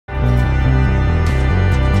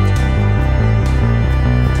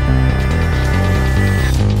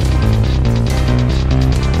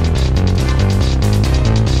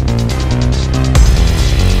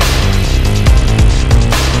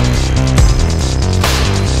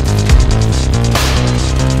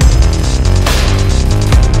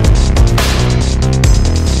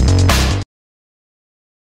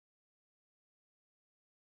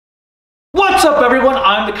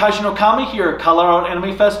Kaiju no Kami here at Colorado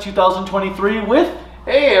Anime Fest 2023 with...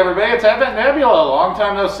 Hey everybody, it's Advent Nebula, long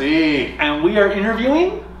time no see. And we are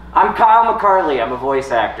interviewing... I'm Kyle McCarley, I'm a voice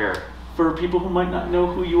actor. For people who might not know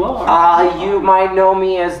who you are. You might know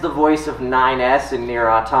me as the voice of 9S in Nier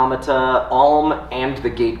Automata, Alm and the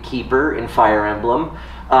Gatekeeper in Fire Emblem,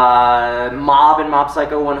 Mob in Mob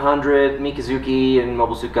Psycho 100, Mikazuki in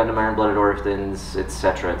Mobile Suit Gundam Iron Blooded Orphans,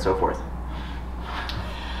 etc. and so forth.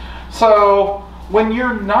 So, when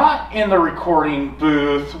you're not in the recording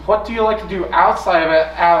booth, what do you like to do outside of it,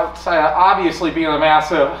 outside of obviously being a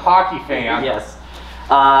massive hockey fan? Yes.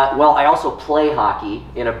 Well, I also play hockey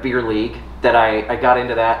in a beer league that I got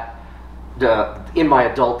into that in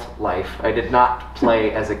my adult life. I did not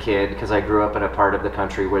play as a kid because I grew up in a part of the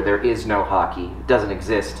country where there is no hockey. It doesn't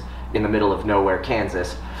exist in the middle of nowhere,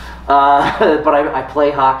 Kansas. But I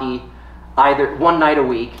play hockey either one night a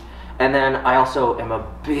week, and then I also am a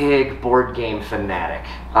big board game fanatic.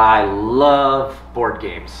 I love board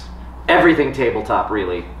games. Everything tabletop,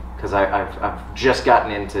 really. Because I've just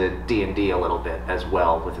gotten into D&D a little bit as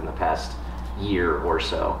well within the past year or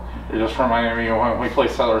so. It just reminded me of when we play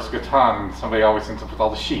Settlers of Catan, somebody always ends up with all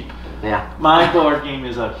the sheep. Yeah. My board game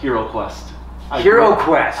is a Hero Quest. Hero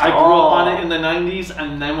Quest! I grew up on it in the 90s,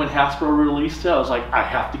 and then when Hasbro released it, I was like, I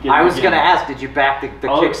have to get it. I was going to ask, did you back the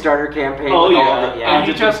Kickstarter campaign? Oh, yeah. And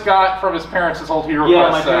he just got from his parents his old Hero Quest. Yeah,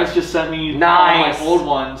 my parents just sent me nice. my old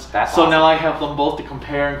ones. That's so awesome. now I have them both to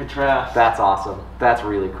compare and contrast. That's awesome. That's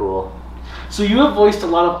really cool. So you have voiced a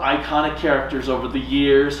lot of iconic characters over the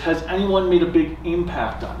years. Has anyone made a big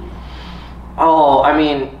impact on you? Oh, I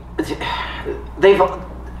mean,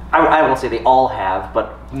 I won't say they all have,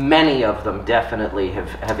 but many of them definitely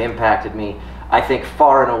have impacted me. I think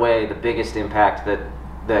far and away the biggest impact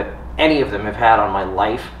that any of them have had on my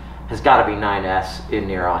life has got to be 9S in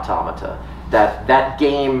Nier Automata. That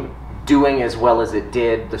game doing as well as it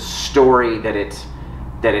did, the story that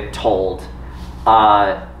it told,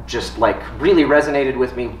 just like really resonated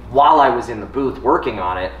with me while I was in the booth working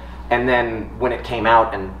on it, and then when it came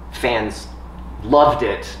out and fans loved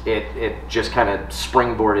it, it just kind of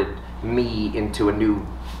springboarded me into a new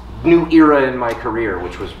era in my career,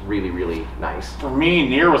 which was really, really nice. For me,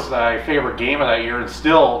 Nier was my favorite game of that year, and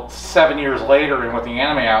still 7 years later, and with the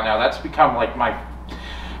anime out now, that's become like my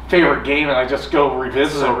favorite game, and I just go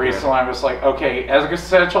revisit it recently. I'm just like, okay,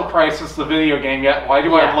 Existential Crisis, the video game, yet why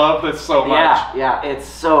do I love this so much? Yeah, it's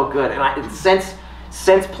so good. And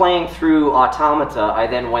since playing through Automata, I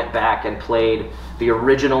then went back and played the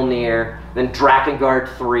original Nier, then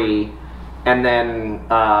Drakengard 3, and then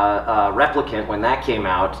Replicant when that came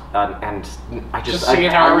out, and I just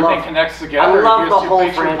seeing how everything connects together. I love the whole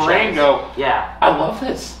makes your brain go, yeah, I love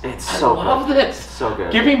this. It's so good. I love this. It's so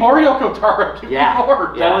good. Give me more Yoko Taro. Give me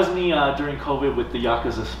more. That was me during COVID with the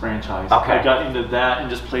Yakuza franchise. Okay. I got into that and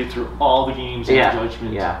just played through all the games and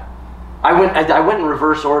Judgment. Yeah. I went in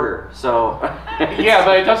reverse order, so... yeah,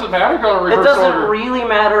 but it doesn't matter go in reverse order. It doesn't really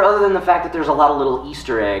matter, other than the fact that there's a lot of little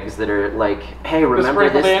Easter eggs that are like, hey, remember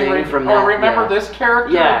this thing from that... Or remember this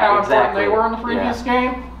character and how important they were in the previous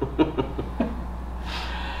game?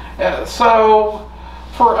 So,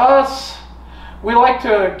 for us, we like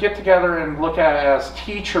to get together and look at it as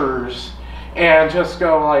teachers and just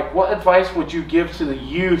go like, what advice would you give to the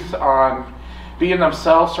youth on being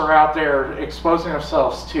themselves or out there exposing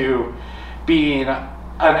themselves to being an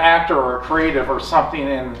actor or a creative or something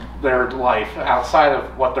in their life outside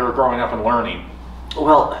of what they're growing up and learning?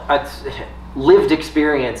 Well, lived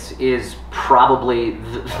experience is probably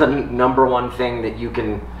the number one thing that you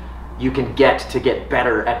can get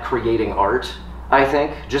better at creating art. I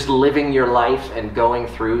think just living your life and going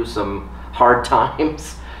through some hard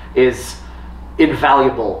times is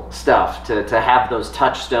invaluable stuff to have those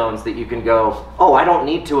touchstones that you can go, oh, I don't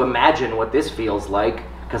need to imagine what this feels like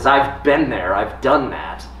because I've been there, I've done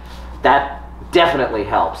that. That definitely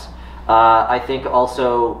helps. I think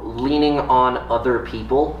also leaning on other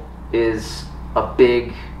people is a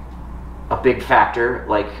big factor.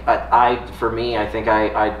 Like for me, I think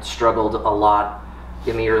I struggled a lot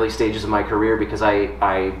in the early stages of my career because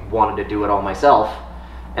I wanted to do it all myself,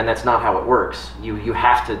 and that's not how it works. You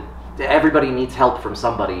have to. Everybody needs help from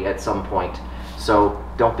somebody at some point, so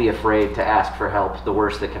don't be afraid to ask for help. The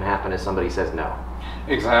worst that can happen is somebody says no.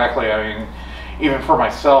 Exactly. I mean, even for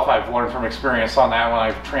myself, I've learned from experience on that when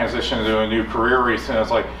I've transitioned to a new career recently. It's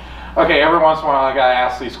like, okay, every once in a while I gotta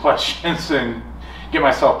ask these questions and get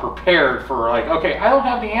myself prepared for like, okay, I don't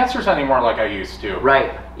have the answers anymore like I used to.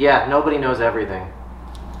 Right. Yeah, nobody knows everything.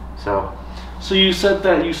 So you said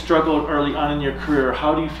that you struggled early on in your career.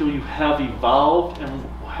 How do you feel you have evolved, and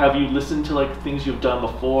have you listened to like things you've done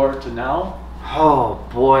before to now? Oh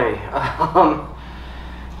boy.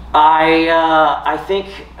 I think,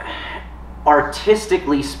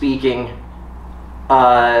 artistically speaking,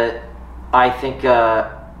 I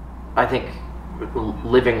think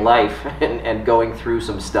living life and going through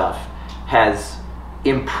some stuff has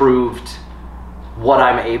improved what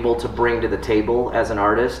I'm able to bring to the table as an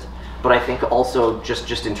artist. But I think also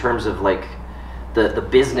just in terms of like the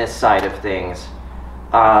business side of things,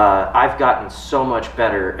 I've gotten so much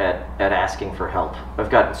better at asking for help. I've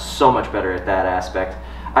gotten so much better at that aspect.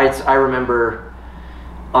 I remember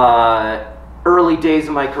early days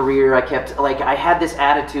of my career, I had this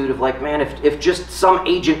attitude of like, man, if just some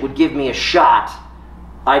agent would give me a shot,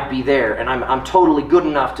 I'd be there. And I'm totally good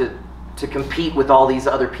enough to compete with all these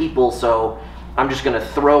other people, so I'm just gonna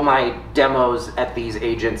throw my demos at these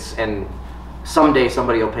agents and someday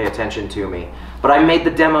somebody will pay attention to me. But I made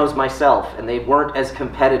the demos myself, and they weren't as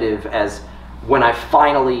competitive as when I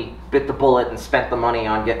finally bit the bullet and spent the money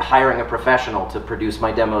on hiring a professional to produce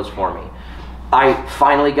my demos for me. I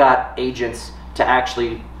finally got agents to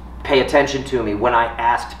actually pay attention to me when I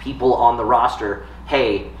asked people on the roster,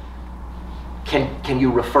 hey, can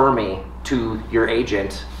you refer me to your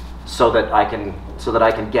agent so that I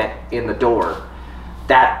can get in the door.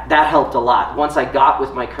 That helped a lot. Once I got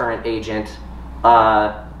with my current agent,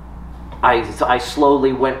 I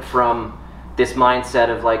slowly went from this mindset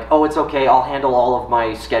of like, oh, it's okay, I'll handle all of my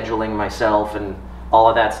scheduling myself and all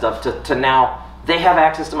of that stuff, to now they have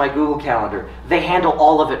access to my Google Calendar. They handle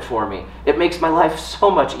all of it for me. It makes my life so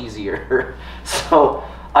much easier. So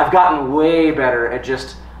I've gotten way better at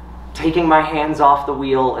just taking my hands off the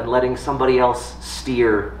wheel and letting somebody else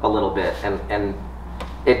steer a little bit. And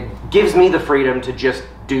it gives me the freedom to just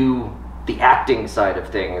do the acting side of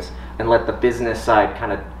things and let the business side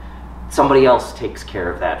kind of, somebody else takes care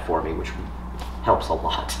of that for me, which helps a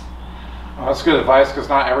lot. Well, that's good advice, because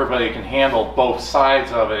not everybody can handle both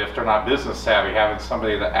sides of it if they're not business savvy. Having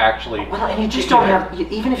somebody that actually... Well, and you just don't have...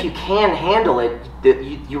 Even if you can handle it,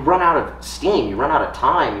 you run out of steam, you run out of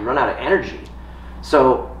time, you run out of energy.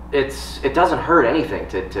 So it doesn't hurt anything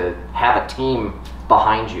to have a team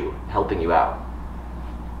behind you helping you out.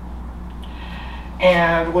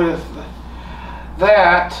 And with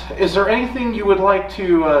that, is there anything you would like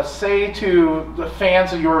to say to the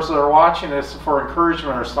fans of yours that are watching this for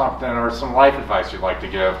encouragement or something, or some life advice you'd like to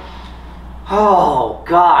give? Oh,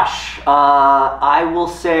 gosh. I will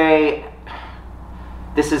say,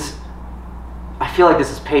 I feel like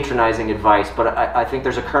this is patronizing advice, but I think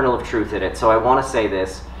there's a kernel of truth in it. So I want to say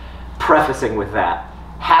this, prefacing with that.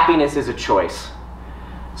 Happiness is a choice.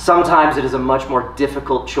 Sometimes it is a much more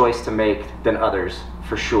difficult choice to make than others,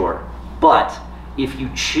 for sure. But if you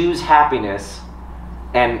choose happiness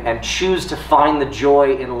and choose to find the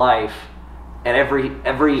joy in life and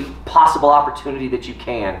every possible opportunity that you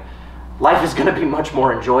can, life is going to be much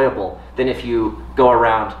more enjoyable than if you go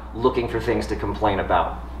around looking for things to complain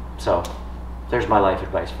about. So there's my life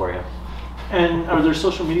advice for you. And are there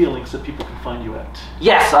social media links that people can find you at?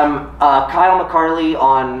 Yes, I'm Kyle McCarley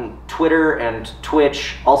on Twitter and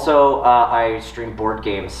Twitch. Also, I stream board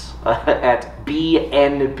games at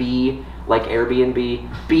BNB, like Airbnb,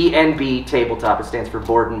 BNB Tabletop. It stands for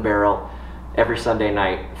Board and Barrel, every Sunday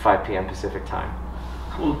night, 5 p.m. Pacific time.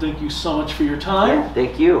 Well, thank you so much for your time. Yeah,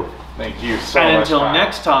 thank you. Thank you so and much. until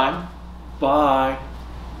next time, bye.